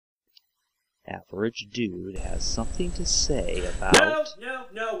Average Dude has something to say about...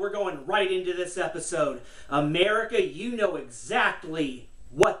 No, we're going right into this episode. America, you know exactly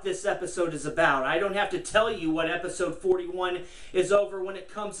what this episode is about. I don't have to tell you what episode 41 is over when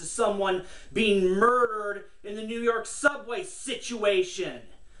it comes to someone being murdered in the New York subway situation.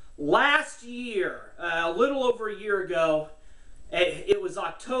 Last year, a little over a year ago, it was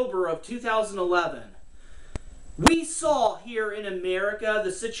October of 2011, we saw here in America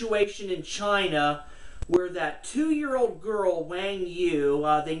the situation in China where that 2-year-old girl, Wang Yu,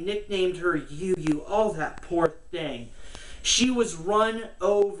 they nicknamed her Yu Yu, oh that poor thing. She was run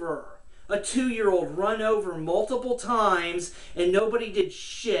over. A 2-year-old run over multiple times, and nobody did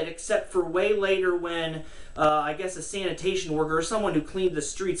shit except for way later when, I guess a sanitation worker or someone who cleaned the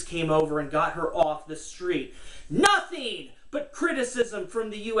streets came over and got her off the street. Nothing but criticism from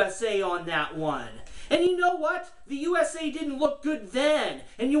the USA on that one. And you know what? The USA didn't look good then.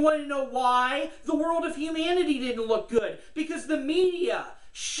 And you want to know why? The world of humanity didn't look good. Because the media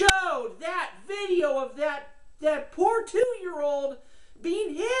showed that video of that poor 2-year-old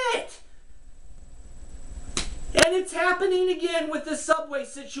being hit. And it's happening again with the subway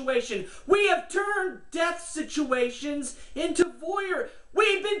situation. We have turned death situations into voyeur.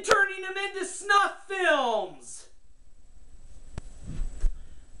 We've been turning them into snuff films.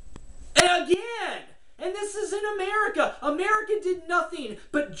 And again, and this is in America. America did nothing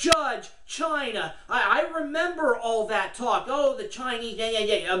but judge China. I remember all that talk. Oh, the Chinese,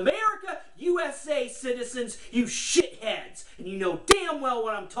 yeah. America, USA citizens, you shitheads. And you know damn well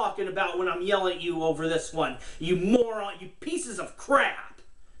what I'm talking about when I'm yelling at you over this one. You moron, you pieces of crap.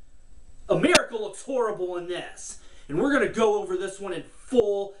 America looks horrible in this. And we're going to go over this one in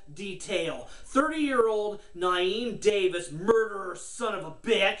full detail. 30-year-old Naeem Davis, murderer son of a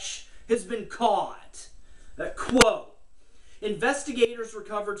bitch, has been caught. Quote, investigators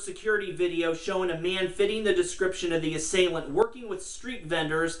recovered security video showing a man fitting the description of the assailant working with street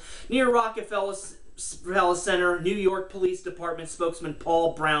vendors near Rockefeller Center, New York Police Department spokesman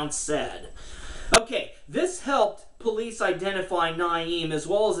Paul Brown said. Okay, this helped police identify Naeem as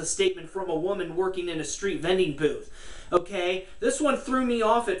well as a statement from a woman working in a street vending booth. Okay, this one threw me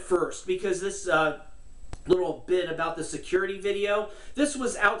off at first because this little bit about the security video, this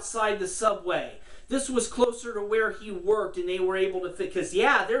was outside the subway. This was closer to where he worked and they were able to fit, because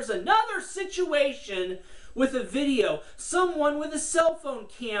yeah, there's another situation with a video. Someone with a cell phone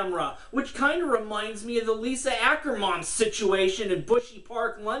camera, which kind of reminds me of the Lisa Ackerman situation in Bushy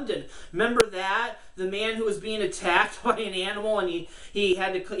Park, London. Remember that? The man who was being attacked by an animal and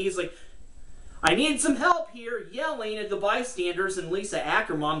he's like, I need some help here, yelling at the bystanders, and Lisa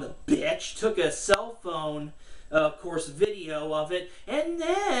Ackerman, the bitch, took a cell phone, of course, video of it, and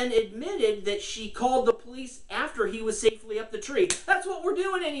then admitted that she called the police after he was safely up the tree. That's what we're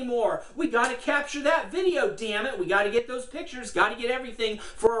doing anymore. We got to capture that video, damn it. We got to get those pictures, got to get everything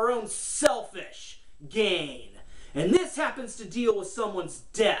for our own selfish gain. And this happens to deal with someone's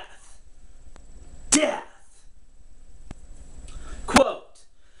death. Death. Quote,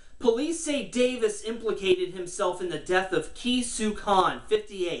 police say Davis implicated himself in the death of Ki-Suk,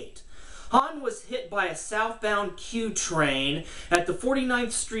 58. Han was hit by a southbound Q train at the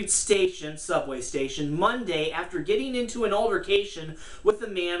 49th Street station, subway station, Monday after getting into an altercation with a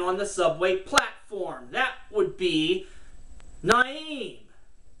man on the subway platform. That would be Naeem.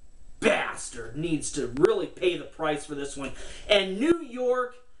 Bastard needs to really pay the price for this one. And New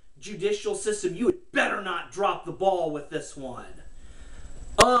York judicial system, you had better not drop the ball with this one.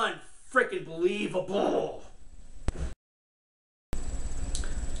 Unfrickin' believable.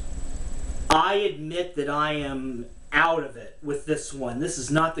 I admit that I am out of it with this one. This is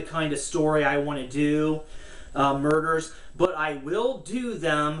not the kind of story I want to do, murders, but I will do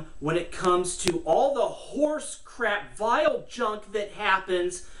them when it comes to all the horse crap, vile junk that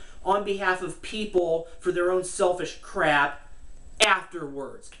happens on behalf of people for their own selfish crap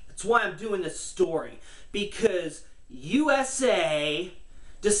afterwards. That's why I'm doing this story, because USA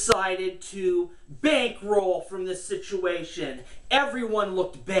decided to bankroll from this situation. Everyone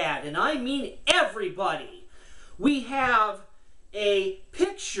looked bad, and I mean everybody. We have a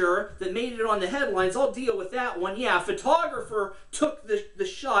picture that made it on the headlines. I'll deal with that one. Yeah, a photographer took the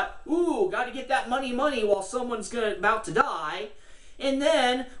shot. Ooh, got to get that money while someone's about to die. And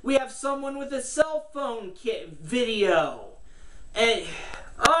then we have someone with a cell phone video. And,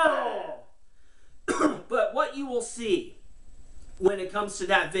 oh! But what you will see when it comes to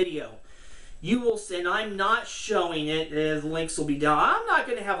that video, you will see, and I'm not showing it, the links will be down. I'm not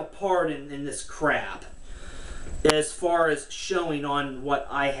going to have a part in this crap as far as showing on what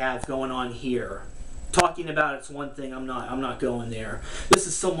I have going on here. Talking about it's one thing, I'm not going there. This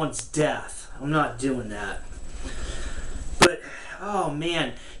is someone's death. I'm not doing that. But, oh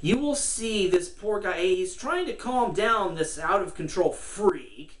man, you will see this poor guy, he's trying to calm down this out-of-control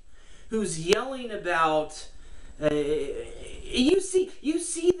freak who's yelling about, you see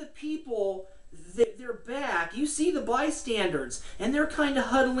the people, they're back, you see the bystanders, and they're kind of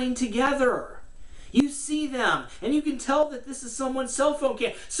huddling together. You see them, and you can tell that this is someone's cell phone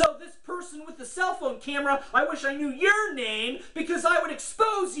camera. So this person with the cell phone camera, I wish I knew your name, because I would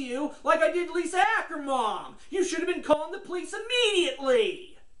expose you like I did Lisa Ackermom. You should have been calling the police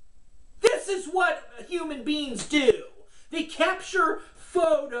immediately. This is what human beings do. They capture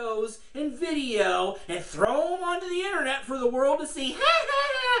photos and video and throw them onto the internet for the world to see,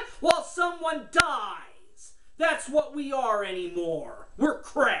 while someone dies. That's what we are anymore. We're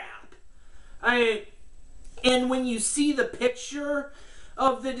crap. And when you see the picture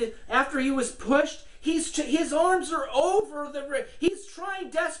of after he was pushed, his arms are over he's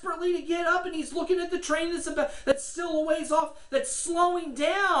trying desperately to get up, and he's looking at the train that's still a ways off, that's slowing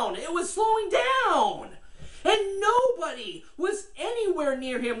down. It was slowing down, and nobody was anywhere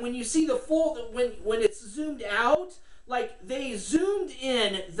near him. When you see the full, when it's zoomed out, like they zoomed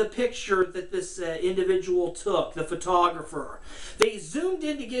in the picture that this individual took, the photographer. They zoomed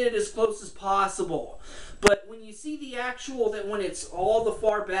in to get it as close as possible. But when you see the actual, that when it's all the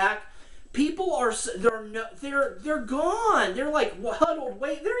far back, people are, they're gone. They're like huddled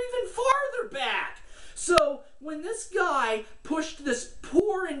way. They're even farther back. So when this guy pushed this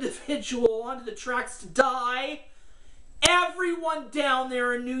poor individual onto the tracks to die, everyone down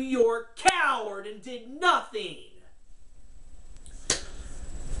there in New York cowered and did nothing.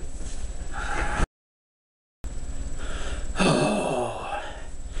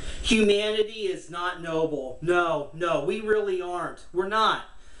 Humanity is not noble. No, we really aren't. We're not.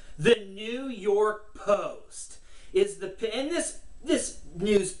 The New York Post is and this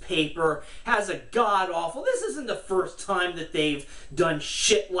newspaper has a god-awful, this isn't the first time that they've done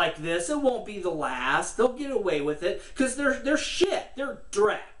shit like this. It won't be the last. They'll get away with it because they're shit. They're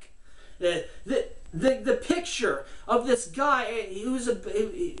dreck. The picture of this guy who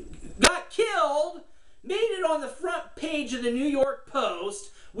got killed made it on the front page of the New York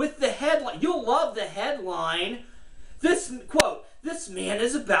Post with the headline. You'll love the headline. This quote, "This man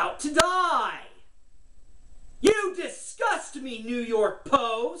is about to die." You disgust me, New York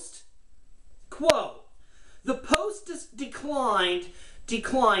Post. Quote, "The Post declined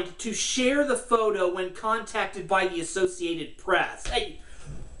to share the photo when contacted by the Associated Press." Hey,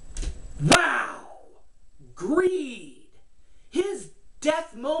 wow! Greed. His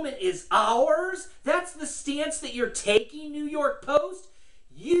death moment is ours? That's the stance that you're taking, New York Post?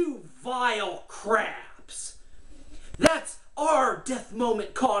 You vile craps. That's our death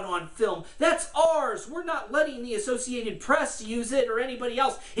moment caught on film. That's ours. We're not letting the Associated Press use it or anybody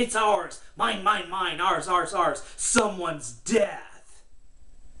else. It's ours. Mine, ours. Someone's death.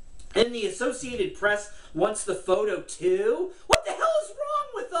 And the Associated Press wants the photo too? What the hell is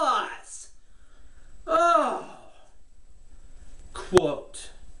wrong with us? Oh.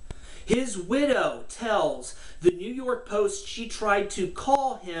 Quote, "His widow tells the New York Post she tried to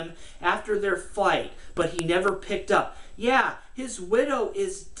call him after their fight, but he never picked up." Yeah, his widow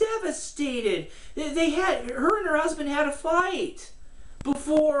is devastated. Her and her husband had a fight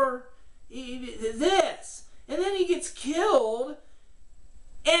before this. And then he gets killed,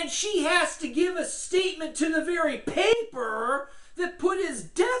 and she has to give a statement to the very paper that put his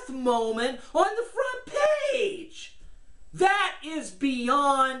death moment on the front page. That is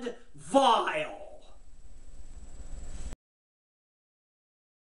beyond vile.